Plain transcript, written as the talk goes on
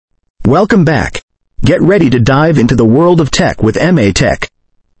Welcome back. Get ready to dive into the world of tech with MA Tech,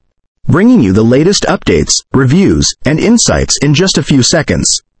 bringing you the latest updates, reviews, and insights in just a few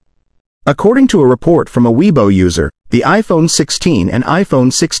seconds. According to a report from a Weibo user, the iPhone 16 and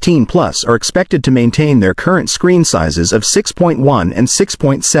iPhone 16 Plus are expected to maintain their current screen sizes of 6.1 and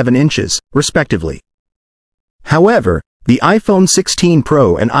 6.7 inches, respectively. However, the iPhone 16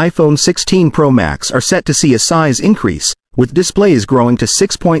 Pro and iPhone 16 Pro Max are set to see a size increase, with displays growing to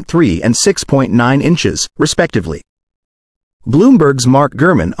 6.3 and 6.9 inches, respectively. Bloomberg's Mark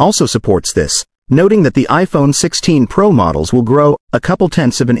Gurman also supports this, noting that the iPhone 16 Pro models will grow a couple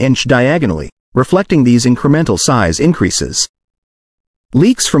tenths of an inch diagonally, reflecting these incremental size increases.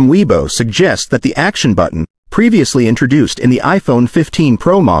 Leaks from Weibo suggest that the action button, previously introduced in the iPhone 15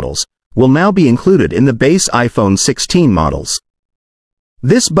 Pro models, will now be included in the base iPhone 16 models.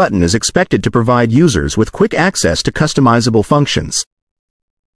 This button is expected to provide users with quick access to customizable functions.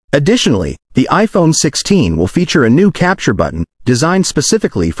 Additionally, the iPhone 16 will feature a new capture button, designed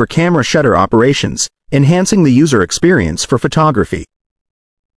specifically for camera shutter operations, enhancing the user experience for photography.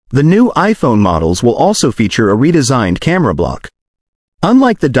 The new iPhone models will also feature a redesigned camera block.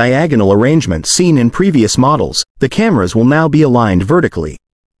 Unlike the diagonal arrangement seen in previous models, the cameras will now be aligned vertically.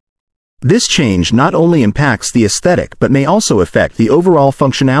 This change not only impacts the aesthetic but may also affect the overall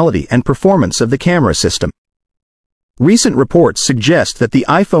functionality and performance of the camera system. Recent reports suggest that the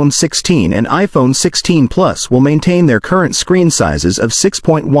iPhone 16 and iPhone 16 Plus will maintain their current screen sizes of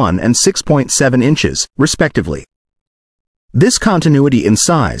 6.1 and 6.7 inches, respectively. This continuity in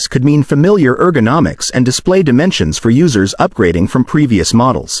size could mean familiar ergonomics and display dimensions for users upgrading from previous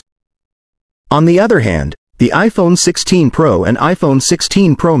models. On the other hand, the iPhone 16 Pro and iPhone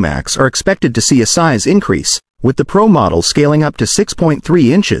 16 Pro Max are expected to see a size increase, with the Pro model scaling up to 6.3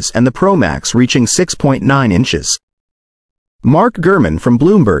 inches and the Pro Max reaching 6.9 inches. Mark Gurman from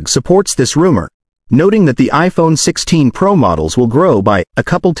Bloomberg supports this rumor, noting that the iPhone 16 Pro models will grow by a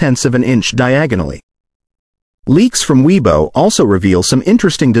couple tenths of an inch diagonally. Leaks from Weibo also reveal some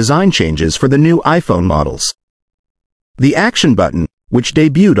interesting design changes for the new iPhone models. The action button, which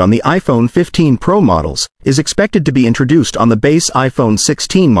debuted on the iPhone 15 Pro models, is expected to be introduced on the base iPhone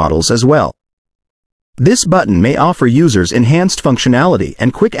 16 models as well. This button may offer users enhanced functionality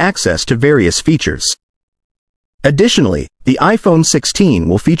and quick access to various features. Additionally, the iPhone 16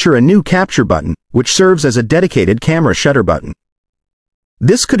 will feature a new capture button, which serves as a dedicated camera shutter button.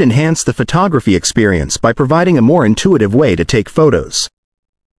 This could enhance the photography experience by providing a more intuitive way to take photos.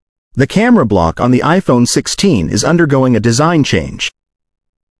 The camera block on the iPhone 16 is undergoing a design change.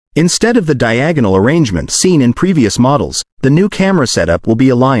 Instead of the diagonal arrangement seen in previous models, the new camera setup will be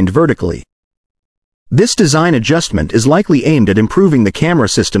aligned vertically. This design adjustment is likely aimed at improving the camera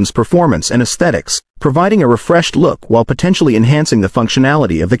system's performance and aesthetics, providing a refreshed look while potentially enhancing the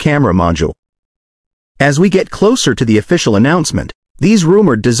functionality of the camera module. As we get closer to the official announcement, these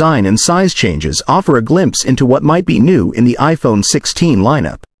rumored design and size changes offer a glimpse into what might be new in the iPhone 16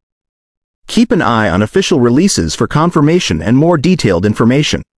 lineup. Keep an eye on official releases for confirmation and more detailed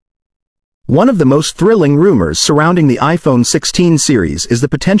information. One of the most thrilling rumors surrounding the iPhone 16 series is the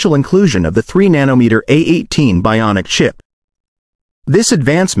potential inclusion of the 3nm A18 Bionic chip. This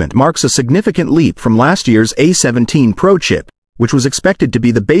advancement marks a significant leap from last year's A17 Pro chip, which was expected to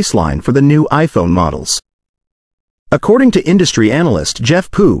be the baseline for the new iPhone models. According to industry analyst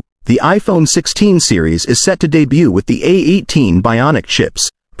Jeff Pu, the iPhone 16 series is set to debut with the A18 Bionic chips,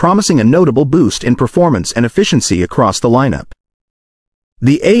 promising a notable boost in performance and efficiency across the lineup.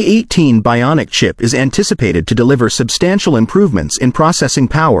 The A18 Bionic chip is anticipated to deliver substantial improvements in processing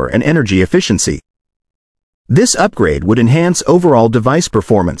power and energy efficiency. This upgrade would enhance overall device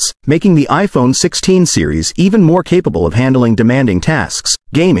performance, making the iPhone 16 series even more capable of handling demanding tasks,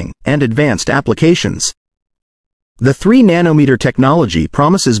 gaming, and advanced applications. The 3nm technology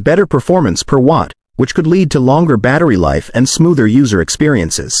promises better performance per watt, which could lead to longer battery life and smoother user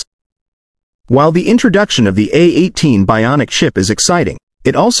experiences. While the introduction of the A18 Bionic chip is exciting,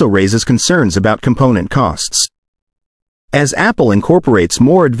 it also raises concerns about component costs. As Apple incorporates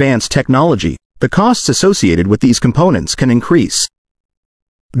more advanced technology, the costs associated with these components can increase.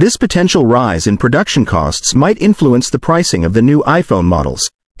 This potential rise in production costs might influence the pricing of the new iPhone models,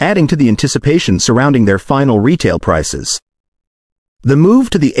 adding to the anticipation surrounding their final retail prices. The move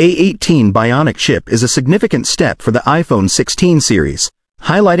to the A18 Bionic chip is a significant step for the iPhone 16 series,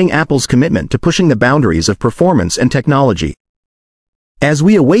 highlighting Apple's commitment to pushing the boundaries of performance and technology. As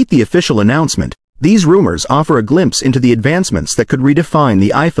we await the official announcement, these rumors offer a glimpse into the advancements that could redefine the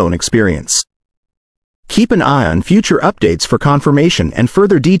iPhone experience. Keep an eye on future updates for confirmation and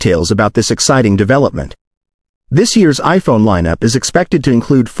further details about this exciting development. This year's iPhone lineup is expected to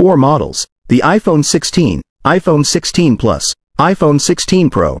include 4 models: the iPhone 16, iPhone 16 Plus, iPhone 16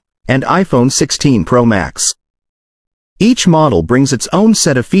 Pro, and iPhone 16 Pro Max. Each model brings its own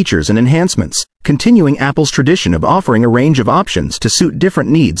set of features and enhancements, continuing Apple's tradition of offering a range of options to suit different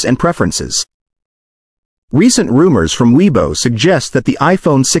needs and preferences. Recent rumors from Weibo suggest that the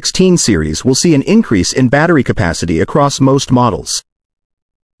iPhone 16 series will see an increase in battery capacity across most models.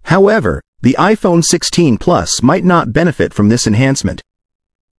 However, the iPhone 16 Plus might not benefit from this enhancement.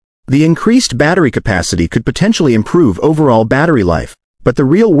 The increased battery capacity could potentially improve overall battery life, but the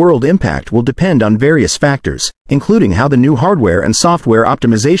real-world impact will depend on various factors, including how the new hardware and software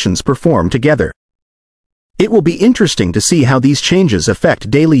optimizations perform together. It will be interesting to see how these changes affect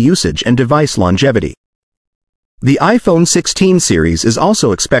daily usage and device longevity. The iPhone 16 series is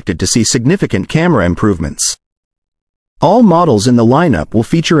also expected to see significant camera improvements. All models in the lineup will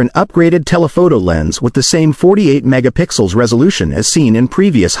feature an upgraded telephoto lens with the same 48 megapixels resolution as seen in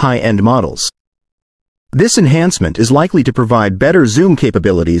previous high-end models. This enhancement is likely to provide better zoom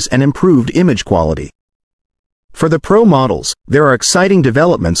capabilities and improved image quality. For the Pro models, there are exciting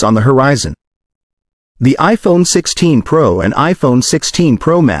developments on the horizon. The iPhone 16 Pro and iPhone 16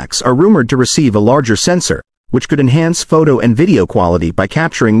 Pro Max are rumored to receive a larger sensor, which could enhance photo and video quality by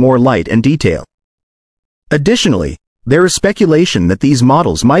capturing more light and detail. Additionally, there is speculation that these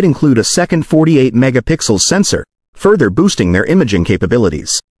models might include a second 48 megapixel sensor, further boosting their imaging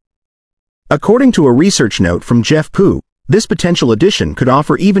capabilities. According to a research note from Jeff Poo, this potential addition could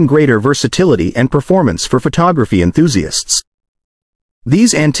offer even greater versatility and performance for photography enthusiasts.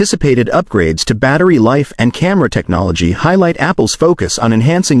 These anticipated upgrades to battery life and camera technology highlight Apple's focus on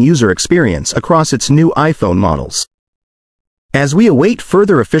enhancing user experience across its new iPhone models. As we await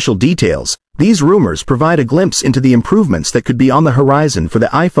further official details, these rumors provide a glimpse into the improvements that could be on the horizon for the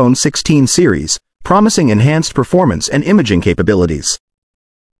iPhone 16 series, promising enhanced performance and imaging capabilities.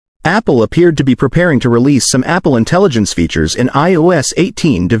 Apple appeared to be preparing to release some Apple Intelligence features in iOS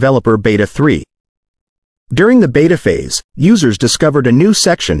 18 Developer Beta 3. During the beta phase, users discovered a new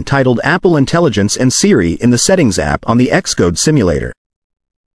section titled Apple Intelligence and Siri in the Settings app on the Xcode simulator.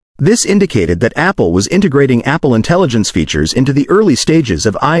 This indicated that Apple was integrating Apple Intelligence features into the early stages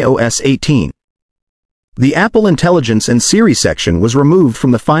of iOS 18. The Apple Intelligence and Siri section was removed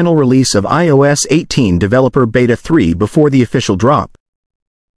from the final release of iOS 18 Developer Beta 3 before the official drop.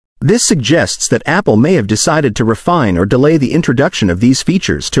 This suggests that Apple may have decided to refine or delay the introduction of these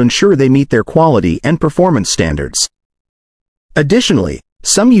features to ensure they meet their quality and performance standards. Additionally,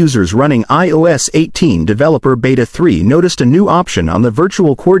 some users running iOS 18 Developer Beta 3 noticed a new option on the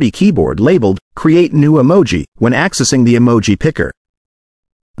virtual QWERTY keyboard labeled Create New Emoji when accessing the emoji picker.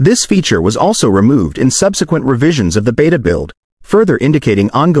 This feature was also removed in subsequent revisions of the beta build, further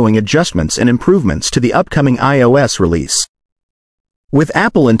indicating ongoing adjustments and improvements to the upcoming iOS release. With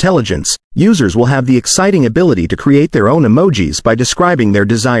Apple Intelligence, users will have the exciting ability to create their own emojis by describing their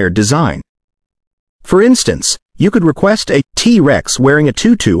desired design. For instance, you could request a T-Rex wearing a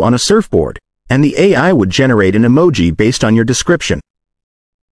tutu on a surfboard, and the AI would generate an emoji based on your description.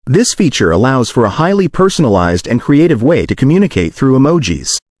 This feature allows for a highly personalized and creative way to communicate through emojis.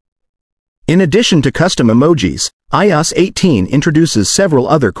 In addition to custom emojis, iOS 18 introduces several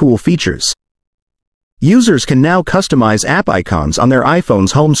other cool features. Users can now customize app icons on their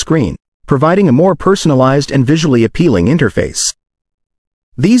iPhone's home screen, providing a more personalized and visually appealing interface.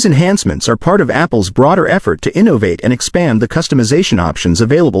 These enhancements are part of Apple's broader effort to innovate and expand the customization options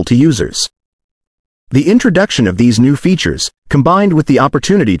available to users. The introduction of these new features, combined with the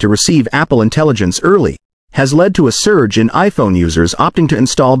opportunity to receive Apple Intelligence early, has led to a surge in iPhone users opting to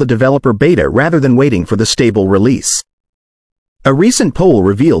install the developer beta rather than waiting for the stable release. A recent poll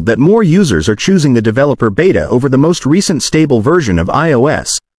revealed that more users are choosing the developer beta over the most recent stable version of iOS,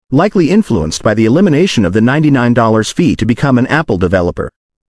 likely influenced by the elimination of the $99 fee to become an Apple developer.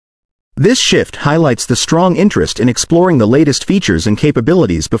 This shift highlights the strong interest in exploring the latest features and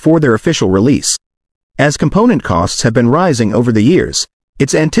capabilities before their official release. As component costs have been rising over the years,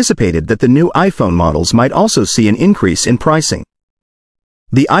 it's anticipated that the new iPhone models might also see an increase in pricing.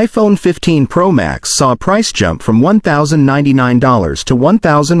 The iPhone 15 Pro Max saw a price jump from $1,099 to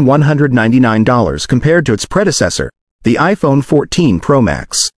 $1,199 compared to its predecessor, the iPhone 14 Pro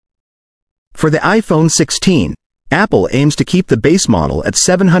Max. For the iPhone 16, Apple aims to keep the base model at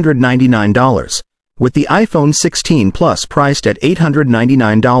 $799, with the iPhone 16 Plus priced at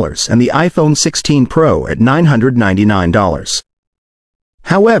 $899 and the iPhone 16 Pro at $999.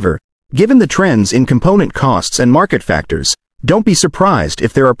 However, given the trends in component costs and market factors, don't be surprised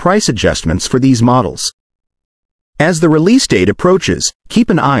if there are price adjustments for these models. As the release date approaches,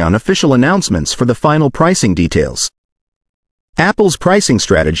 keep an eye on official announcements for the final pricing details. Apple's pricing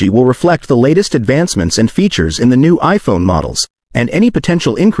strategy will reflect the latest advancements and features in the new iPhone models, and any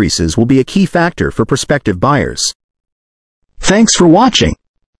potential increases will be a key factor for prospective buyers. Thanks for watching.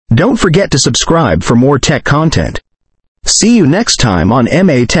 Don't forget to subscribe for more tech content. See you next time on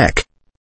MA Tech.